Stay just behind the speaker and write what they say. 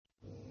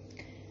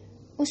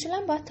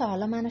اصولا باید تا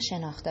حالا منو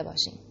شناخته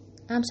باشین.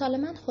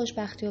 امثال من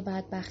خوشبختی و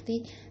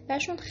بدبختی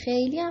برشون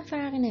خیلی هم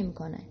فرقی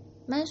نمیکنه.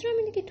 منظورم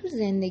اینه که تو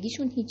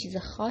زندگیشون هیچ چیز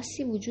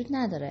خاصی وجود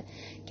نداره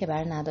که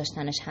برای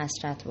نداشتنش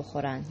حسرت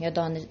بخورن یا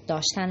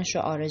داشتنش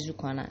رو آرزو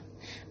کنن،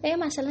 و یا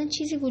مثلا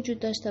چیزی وجود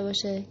داشته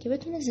باشه که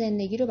بتونه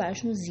زندگی رو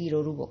براشون زیر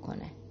و رو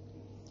بکنه.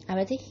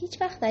 البته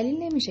هیچ وقت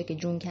دلیل نمیشه که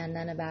جون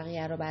کندن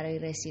بقیه رو برای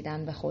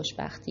رسیدن به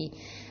خوشبختی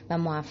و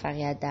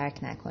موفقیت درک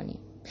نکنیم.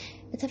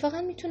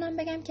 اتفاقا میتونم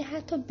بگم که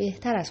حتی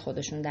بهتر از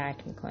خودشون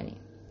درک میکنیم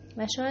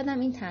و شاید هم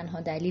این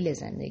تنها دلیل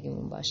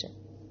زندگیمون باشه.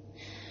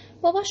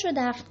 باباش رو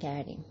دفن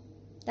کردیم.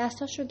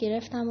 دستاش رو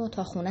گرفتم و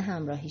تا خونه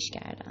همراهیش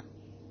کردم.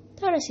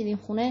 تا رسیدیم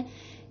خونه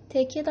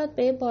تکیه داد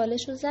به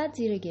بالش و زد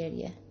زیر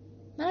گریه.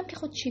 منم که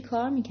خود چی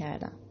کار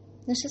میکردم؟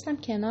 نشستم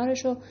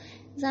کنارش و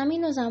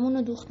زمین و زمون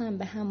رو دوختم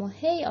به هم و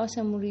هی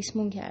آسمون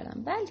ریسمون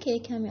کردم بلکه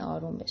یک کمی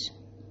آروم بشه.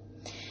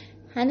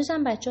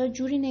 هنوزم بچه ها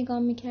جوری نگاه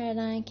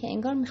میکردن که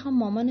انگار میخوام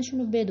مامانشون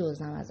رو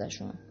بدزدم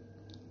ازشون.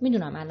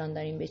 میدونم الان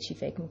داریم به چی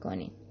فکر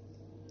میکنین.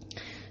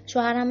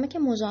 شوهرمه که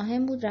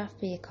مزاحم بود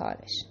رفت به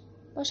کارش.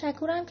 با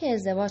شکورم که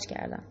ازدواج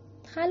کردم.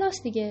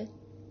 خلاص دیگه،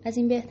 از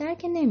این بهتر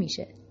که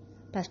نمیشه.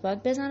 پس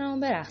باید بزنم و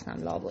برقصم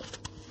لابد.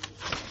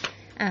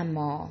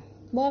 اما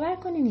باور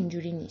کنین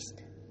اینجوری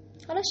نیست.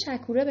 حالا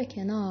شکوره به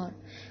کنار،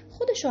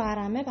 خود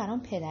شوهرمه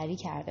برام پدری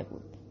کرده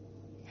بود.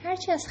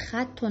 هرچی از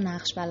خط و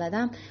نقش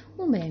بلدم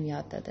اون بهم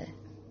یاد داده.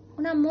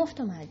 اونم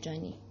مفت و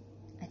مجانی.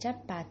 عجب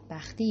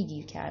بدبختی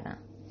گیر کردم.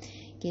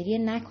 گریه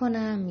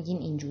نکنم میگین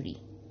اینجوری.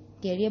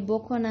 گریه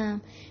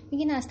بکنم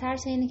میگین از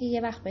ترس اینه که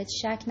یه وقت بهت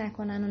شک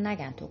نکنن و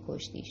نگن تو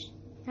کشتیش.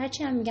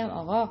 هرچی هم میگم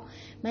آقا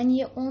من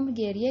یه عمر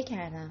گریه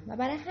کردم و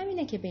برای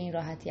همینه که به این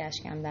راحتی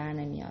اشکم در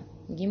نمیاد.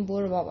 میگیم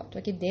برو بابا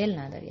تو که دل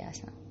نداری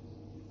اصلا.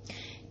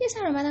 یه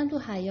سر اومدم تو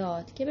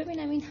حیاط که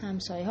ببینم این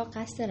همسایه ها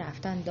قصد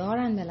رفتن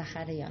دارن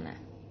بالاخره یا نه.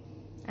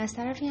 از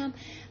طرفی هم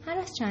هر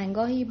از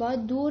چندگاهی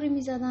باید دوری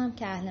میزدم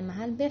که اهل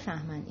محل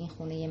بفهمن این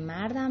خونه یه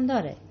مردم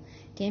داره،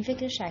 که این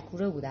فکر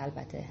شکوره بود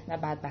البته و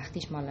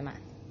بدبختیش مال من.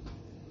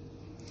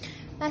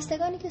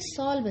 بستگانی که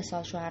سال به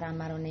سال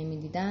شوهرم رو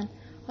نمیدیدن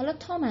حالا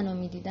تا منو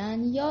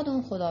میدیدن یاد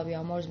اون خدا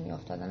بیامرز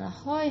میافتادن و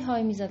های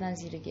های میزدن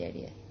زیر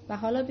گریه و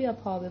حالا بیا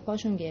پا به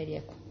پاشون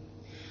گریه کن.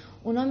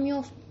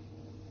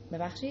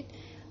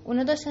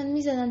 اونا داشتن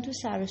میزدن تو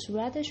سر و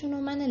صورتشون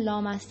و من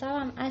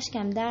لامصبم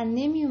اشکم در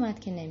نمیومد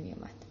که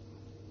نمیومد.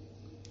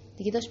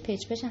 دیگه داشت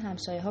پچ پچ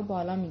همسایه ها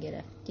بالا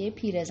میگرفت که یه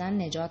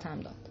پیرزن نجاتم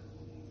داد.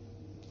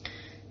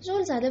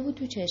 زل زده بود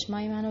تو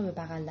چشمای منو به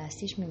بغل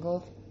دستیش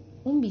میگفت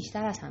اون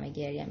بیشتر از همه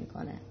گریه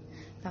میکنه،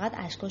 فقط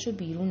اشکاشو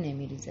بیرون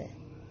نمیریزه.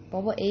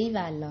 بابا ای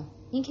والله،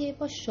 این که یه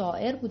پا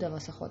شاعر بوده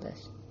واسه خودش.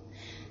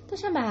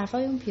 داشتم به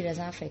حرفای اون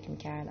پیرزن فکر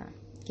میکردم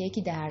که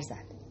یکی در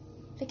زد.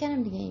 فکر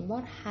کردم دیگه این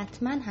بار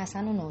حتما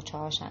حسن و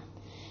نوچه‌هاشن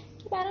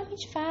که برام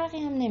هیچ فرقی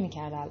هم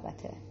نمیکرد.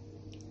 البته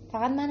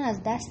فقط من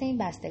از دست این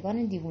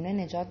بستگان دیوونه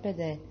نجات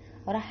بده.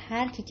 آره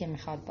هر کی که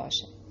میخواد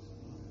باشه.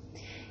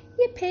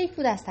 یه پیک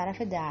بود از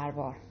طرف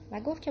دربار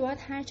و گفت که باید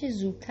هرچه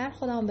زودتر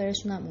خودم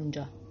برسونم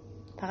اونجا.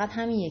 فقط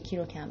همین یکی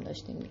رو کم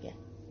داشتیم دیگه.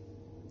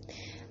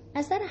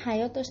 از در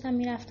حیاط داشتم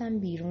میرفتم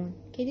بیرون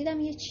که دیدم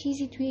یه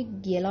چیزی توی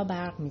گلا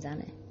برق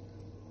میزنه.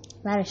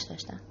 ورش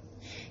داشتم.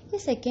 یه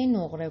سکه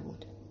نقره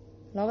بود.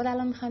 لابد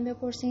الان میخوام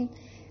بپرسین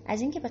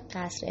از این که به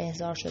قصر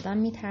احضار شدم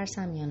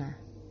میترسم یا نه؟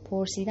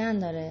 پرسیدن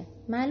داره.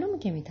 معلومه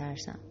که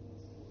میترسم.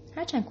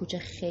 هرچند کوچه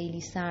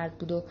خیلی سرد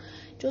بود و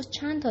جز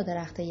چند تا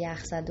درخت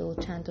یخ زده و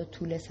چند تا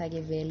توله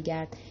سگ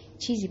ولگرد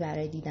چیزی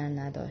برای دیدن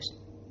نداشت.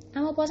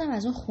 اما بازم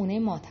از اون خونه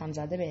ماتم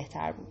زده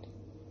بهتر بود.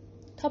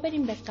 تا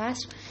بریم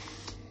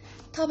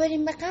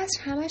به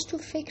قصر همش تو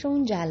فکر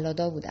اون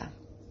جلادا بودم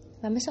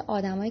و مثل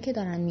آدمایی که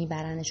دارن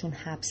میبرنشون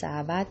حبس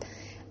ابد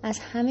از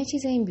همه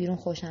چیز این بیرون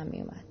خوشم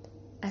میومد.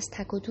 از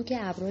تک و توک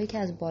ابرویی که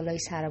از بالای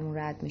سرمون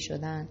رد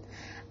میشدن،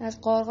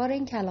 از قارقار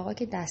این کلاغا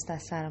که دست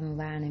از سرمون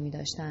ور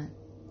نمیداشتن،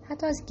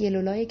 حتی از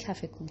گلولای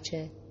کف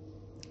کوچه.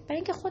 برای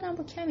اینکه خودم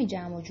رو کمی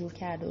جمع و جور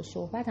کرده و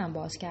صحبتم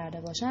باز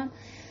کرده باشم،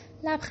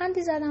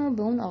 لبخندی زدم و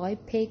به اون آقای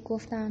پیک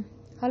گفتم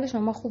حال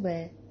شما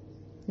خوبه؟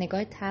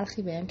 نگاه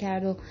تلخی بهم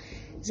کرد و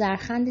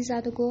زرخندی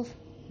زد و گفت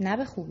نه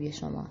به خوبی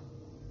شما.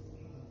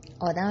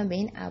 آدم به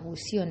این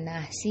عبوسی و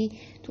نحسی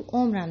تو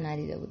عمرم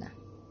ندیده بودم.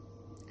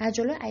 از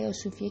جلوی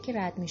ایاسوفیه که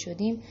رد می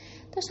شدیم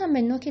داشتم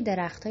به نوک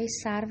درختای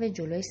سرو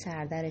جلوی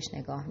سردرش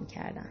نگاه می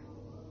کردم.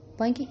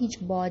 با اینکه هیچ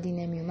بادی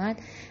نمی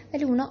اومد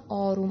ولی اونا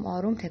آروم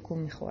آروم تکون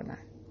می خوردن.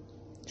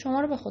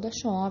 شما رو به خدا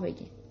شما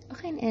بگین.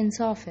 آخه این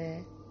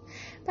انصافه؟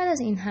 بعد از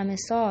این همه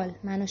سال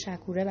من و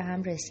شکوره به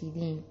هم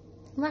رسیدیم.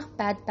 اون وقت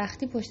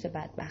بدبختی پشت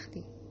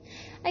بدبختی.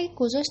 اگه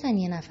گذاشتن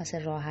یه نفس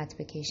راحت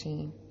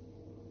بکشیم،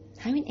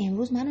 همین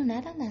امروز منو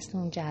ندن دست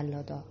اون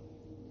جلادا.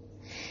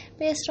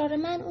 به اصرار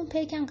من اون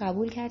پیکم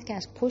قبول کرد که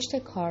از پشت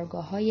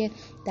کارگاه‌های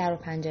در و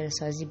پنجره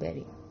سازی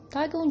بریم تا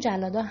اگه اون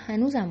جلادا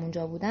هنوزم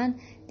اونجا بودن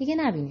دیگه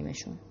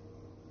نبینیمشون.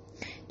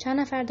 چند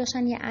نفر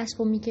داشتن یه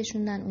اسبو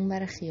میکشوندن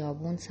اونور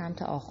خیابون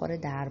سمت آخر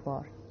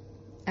دربار.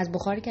 از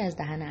بخاری که از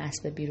دهن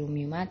اسب بیرون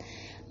میومد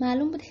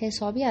معلوم بود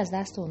حسابی از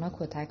دست اونا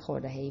کتک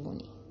خورده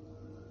حیوانی.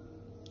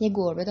 یه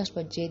گربه داشت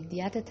با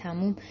جدیت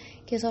تموم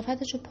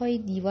کثافتش رو پای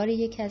دیوار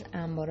یکی از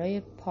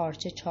انبارای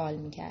پارچه چال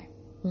میکرد.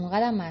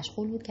 اونقدر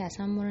مشغول بود که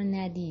اصلا ما رو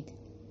ندید.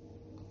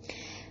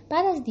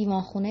 بعد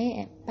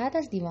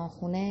از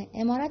دیوانخونه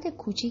عمارت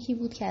کوچیکی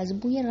بود که از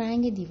بوی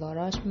رنگ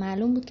دیواراش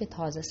معلوم بود که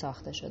تازه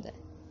ساخته شده.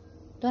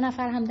 2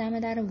 نفر هم دم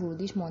در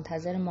ورودیش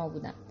منتظر ما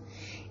بودن.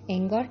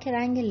 انگار که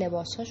رنگ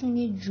لباساشون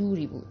یه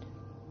جوری بود.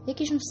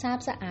 یکیشون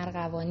سبز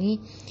ارغوانی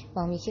و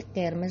اون یکی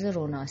قرمز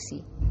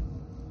روناسی.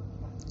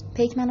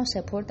 پیک منو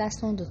سپرد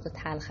دست اون 2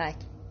 تلخک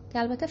که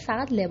البته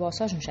فقط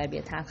لباساشون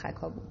شبیه تلخک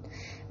ها بود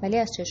ولی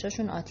از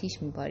چشاشون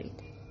آتیش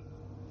میبارید.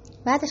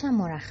 بعدش هم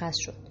مرخص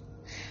شد.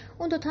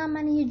 اون 2 هم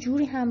من یه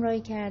جوری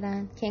همراهی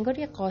کردن که انگار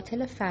یه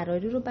قاتل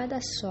فراری رو بعد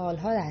از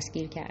سالها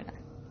دستگیر کردن.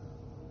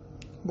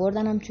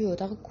 بردنم توی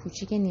اتاق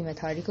کوچیک نیمه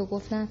تاریک و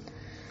گفتن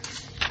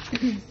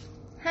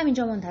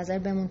همینجا منتظر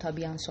بمون تا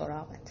بیان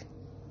سراغت.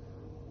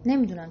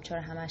 نمیدونم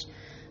چرا همش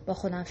با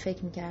خودم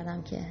فکر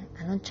میکردم که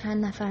الان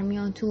چند نفر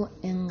میان تو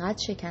انقدر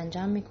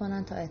شکنجم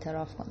میکنن تا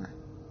اعتراف کنن.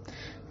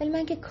 ولی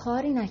من که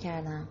کاری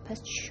نکردم،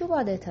 پس چی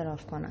باید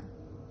اعتراف کنم؟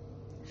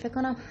 فکر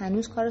کنم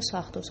هنوز کار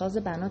ساخت و ساز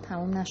بنا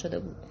تموم نشده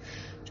بود،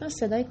 چون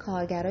صدای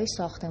کارگرای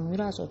ساختمونی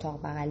رو از اتاق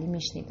بغلی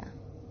میشنیدم.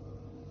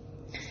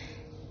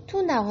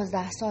 تو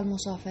 12 سال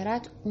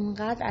مسافرت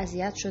اونقدر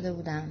اذیت شده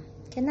بودم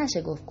که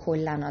نشه گفت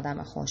کلا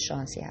آدم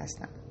خوششانسی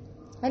هستم.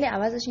 ولی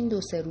عوضش این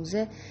 2-3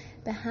 روزه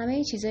به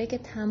همه چیزایی که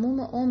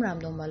تموم عمرم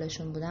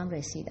دنبالشون بودم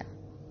رسیدم.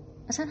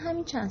 اصلا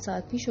همین چند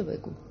ساعت پیشو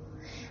بگو.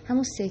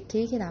 همون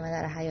سکه‌ای که دم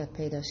در حیاط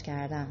پیداش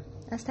کردم.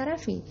 از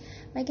طرفی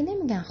مگه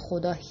نمیگن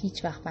خدا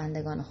هیچ وقت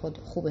بندگان خود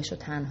خوبشو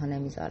تنها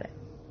نمیذاره؟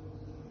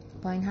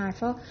 با این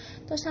حرفا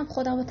داشتم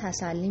خودم رو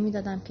تسلی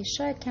میدادم که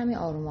شاید کمی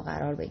آروم و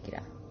قرار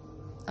بگیرم.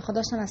 آخه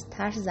داشتم از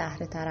ترس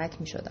زهره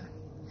ترک میشدم.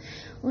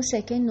 اون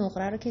سکه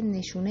نقره رو که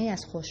نشونه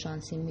از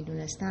خوششانسی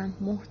میدونستم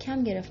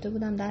محکم گرفته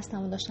بودم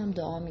دستم و داشتم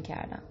دعا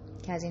میکردم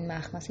که از این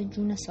مخمصه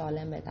جون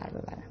سالم به در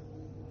ببرم.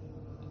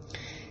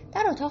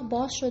 در اتاق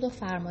باز شد و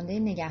فرمانده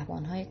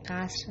نگهبانهای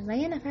قصر و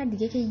یه نفر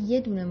دیگه که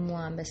یه دونه مو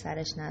هم به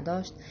سرش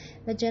نداشت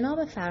و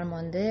جناب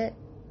فرمانده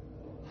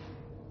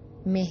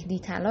مهدی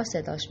طلا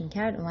صداش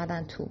میکرد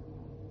اومدن تو.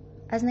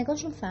 از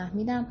نگاهشون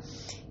فهمیدم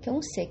که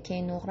اون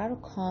سکه نقره رو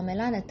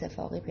کاملا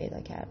اتفاقی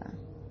پیدا کردم.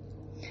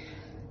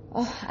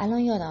 الان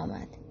یادم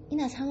آمد.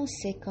 این از همون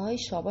سکه های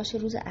شاباش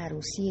روز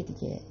عروسیه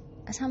دیگه.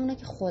 از همونه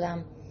که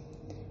خودم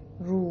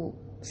رو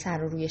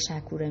سر و روی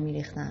شکوره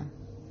میریختم.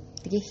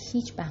 دیگه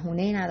هیچ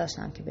بهونه‌ای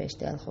نداشتم که بهش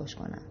دل خوش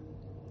کنم.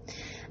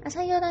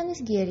 اصلا یادم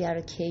نیست گریه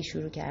رو کی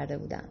شروع کرده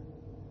بودم.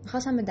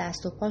 میخواستم به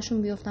دست و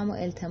پاشون بیفتم و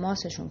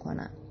التماسشون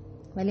کنم.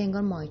 ولی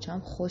انگار مایچام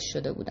خوش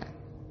شده بودن.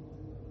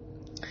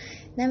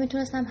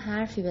 نمیتونستم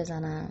حرفی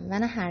بزنم و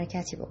نه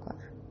حرکتی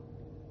بکنم.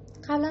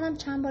 قبلا هم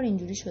چند بار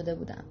اینجوری شده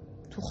بودم.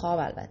 تو خواب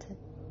البته.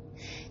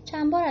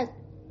 چند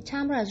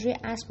بار از روی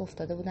اسب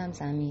افتاده بودم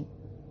زمین.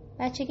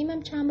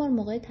 بچگیم چند بار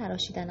موقع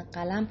تراشیدن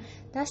قلم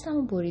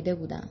دستمو بریده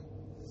بودم.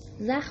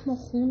 زخم و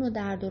خون و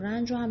درد و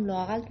رنج رو هم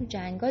لااقل تو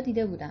جنگا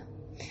دیده بودم.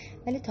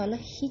 ولی تا حالا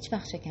هیچ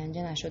وقت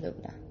شکنجه نشده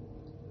بودم.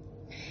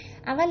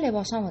 اول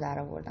لباسامو در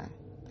آوردن.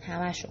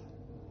 همشو.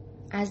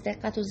 از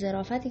دقت و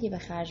ظرافتی که به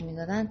خرج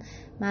میدادن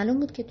معلوم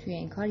بود که توی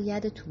این کار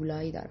ید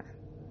طولایی دارن.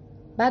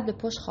 بعد به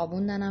پشت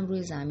خوابوندنم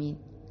روی زمین.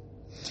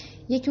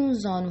 یکی اون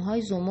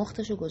زانوهای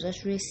زمختشو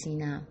گذاشت روی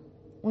سینم.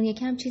 اون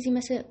یکی هم چیزی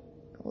مثل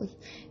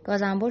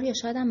گازنبر یا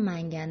شاید هم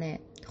منگنه.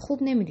 خوب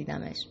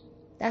نمیدیدمش.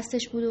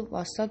 دستش بود و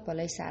واسطاد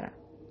بالای سرم.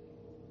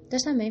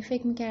 داشتم به این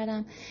فکر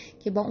میکردم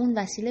که با اون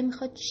وسیله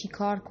میخواد چی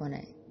کار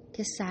کنه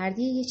که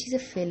سردی یه چیز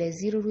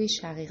فلزی رو روی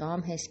شقیقه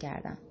هم حس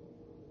کردم.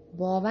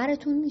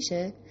 باورتون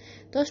میشه؟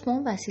 داشت با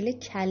اون وسیله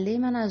کله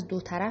من از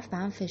 2 طرف به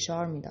هم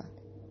فشار میداد.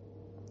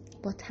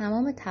 با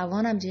تمام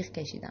توانم جیغ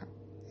کشیدم.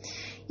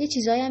 یه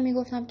چیزایی هم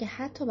میگفتم که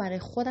حتی برای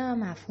خودم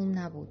هم مفهوم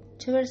نبود،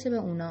 چه برسه به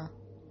اونا.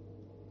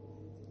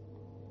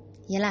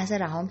 یه لحظه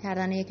رهام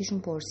کردن یکیشون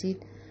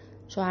پرسید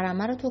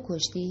شوهرم رو تو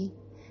کشتی؟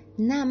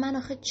 نه، من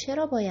آخه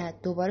چرا باید؟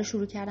 دوباره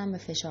شروع کردم به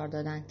فشار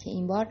دادن که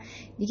این بار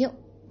دیگه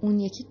اون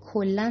یکی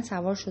کلن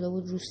سوار شده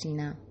بود رو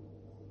سینم.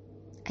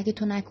 اگه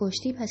تو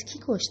نکشتی پس کی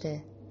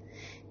کشته؟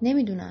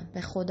 نمیدونم،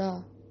 به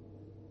خدا.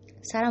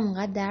 سرم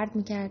اونقدر درد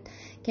میکرد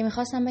که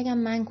میخواستم بگم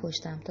من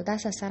کشتم تا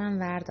دست از سرم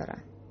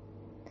وردارن.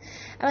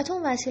 البته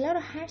اون وسیله رو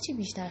هرچی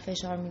بیشتر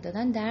فشار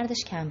میدادن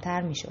دردش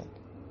کمتر میشد.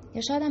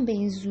 یا شایدم به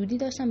این زودی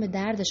داشتم به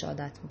دردش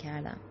عادت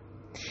میکردم.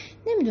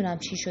 نمیدونم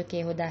چی شد که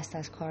یهو دست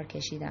از کار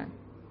کشیدن.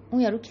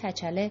 اون یارو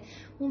کچله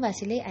اون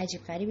وسیله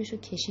عجیب غریبشو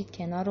کشید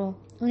کنار و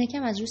اون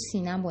یکم از رو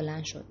سینم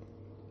بلند شد.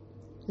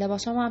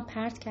 لباسامو هم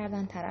پرت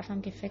کردن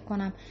طرفم که فکر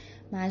کنم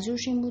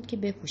منظورش این بود که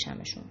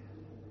بپوشمشون.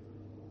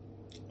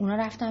 اونا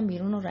رفتن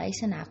بیرون و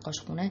رئیس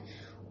نقاشخونه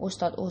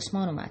استاد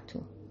عثمان اومد تو.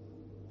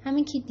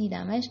 همین که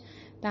دیدمش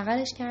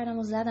بغلش کردم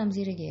و زدم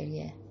زیر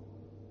گریه.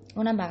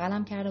 اونم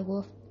بغلم کرد و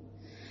گفت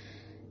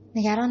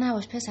نگران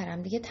نباش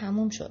پسرم، دیگه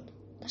تموم شد.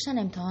 داشتن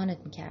امتحانت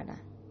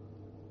میکردن.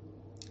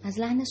 از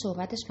لحن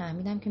صحبتش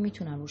فهمیدم که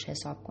میتونم روش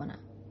حساب کنم.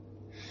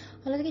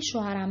 حالا دیگه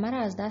شوهرم رو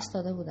از دست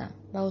داده بودم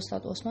و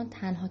استاد عثمان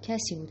تنها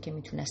کسی بود که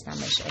میتونستم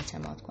بهش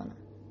اعتماد کنم.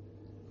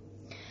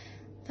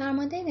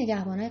 فرمانده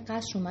نگهبانای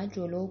قصر اومد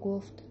جلو و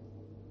گفت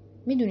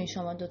میدونی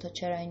شما دوتا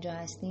چرا اینجا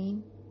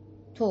هستین؟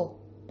 تو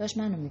داشت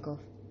منو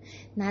میگفت.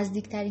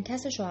 نزدیکترین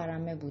کس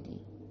شوهرمه بودی.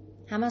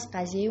 هم از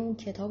قضیه اون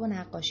کتاب و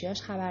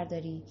نقاشیاش خبر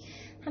داری،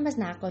 هم از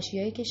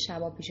نقاشیایی که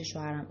شبا پیش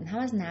شوهرم، هم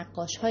از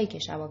نقاشهایی که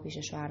شبا پیش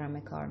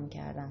شوهرمه کار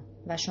میکردن.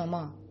 و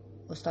شما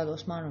استاد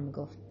عثمان رو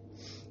میگفت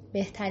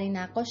بهترین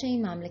نقاش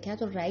این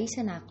مملکت و رئیس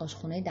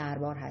نقاشخونه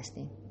دربار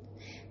هستین.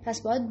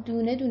 پس باید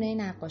دونه دونه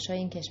نقاشای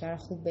این کشور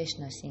خوب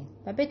بشناسین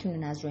و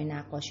بتونین از روی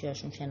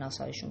نقاشیاشون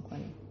شناساییشون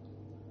کنین.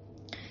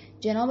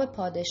 جناب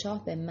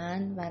پادشاه به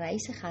من و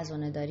رئیس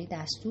خزانه‌داری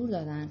دستور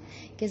دادن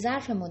که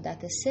ظرف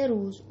مدت 3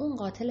 روز اون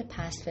قاتل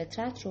پست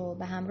فطرت رو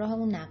به همراه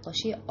اون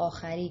نقاشی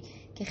آخری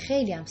که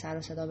خیلی هم سر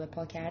و صدا به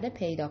پا کرده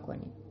پیدا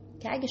کنیم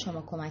که اگه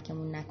شما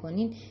کمکمون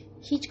نکنین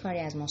هیچ کاری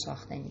از ما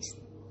ساخته نیست.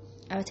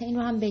 البته این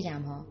رو هم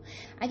بگم ها،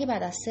 اگه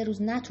بعد از 3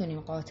 روز نتونیم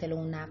قاتل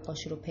اون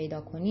نقاشی رو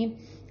پیدا کنیم،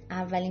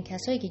 اولین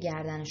کسایی که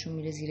گردنشون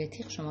میره زیر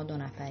تیغ شما 2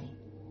 نفرین.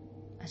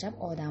 عجب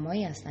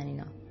آدمایی هستن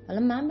اینا. حالا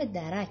من به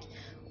درک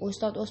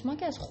استاد عثمان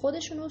که از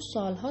خودشون و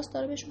سالهاست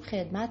داره بهشون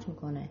خدمت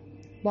میکنه،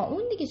 با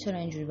اون دیگه چرا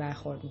اینجوری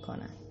برخورد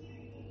میکنن؟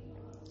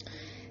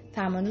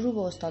 فرمانده رو به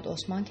استاد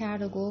عثمان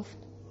کرد و گفت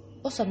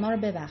استاد ما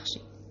رو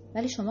ببخشید،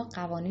 ولی شما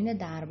قوانین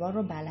دربار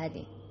رو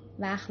بلدین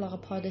و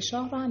اخلاق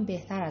پادشاه رو هم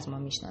بهتر از ما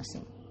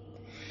میشناسین.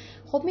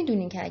 خب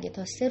میدونین که اگه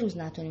تا 3 روز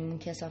نتونیم اون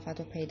کثافت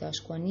رو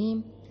پیداش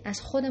کنیم،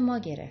 از خود ما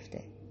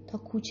گرفته تا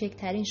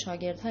کوچکترین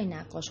شاگردهای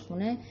نقاش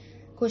خونه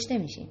کشته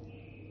میشین.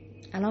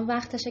 الان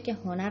وقتشه که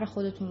هنر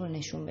خودتون رو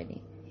نشون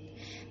بدین.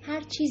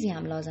 هر چیزی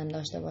هم لازم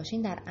داشته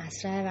باشین در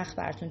اسرع وقت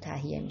براتون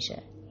تهیه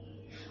میشه.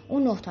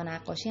 اون 9 تا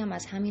نقاشی هم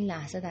از همین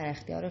لحظه در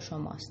اختیار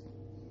شماست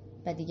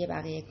و دیگه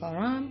بقیه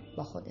کارا هم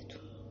با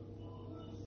خودتون.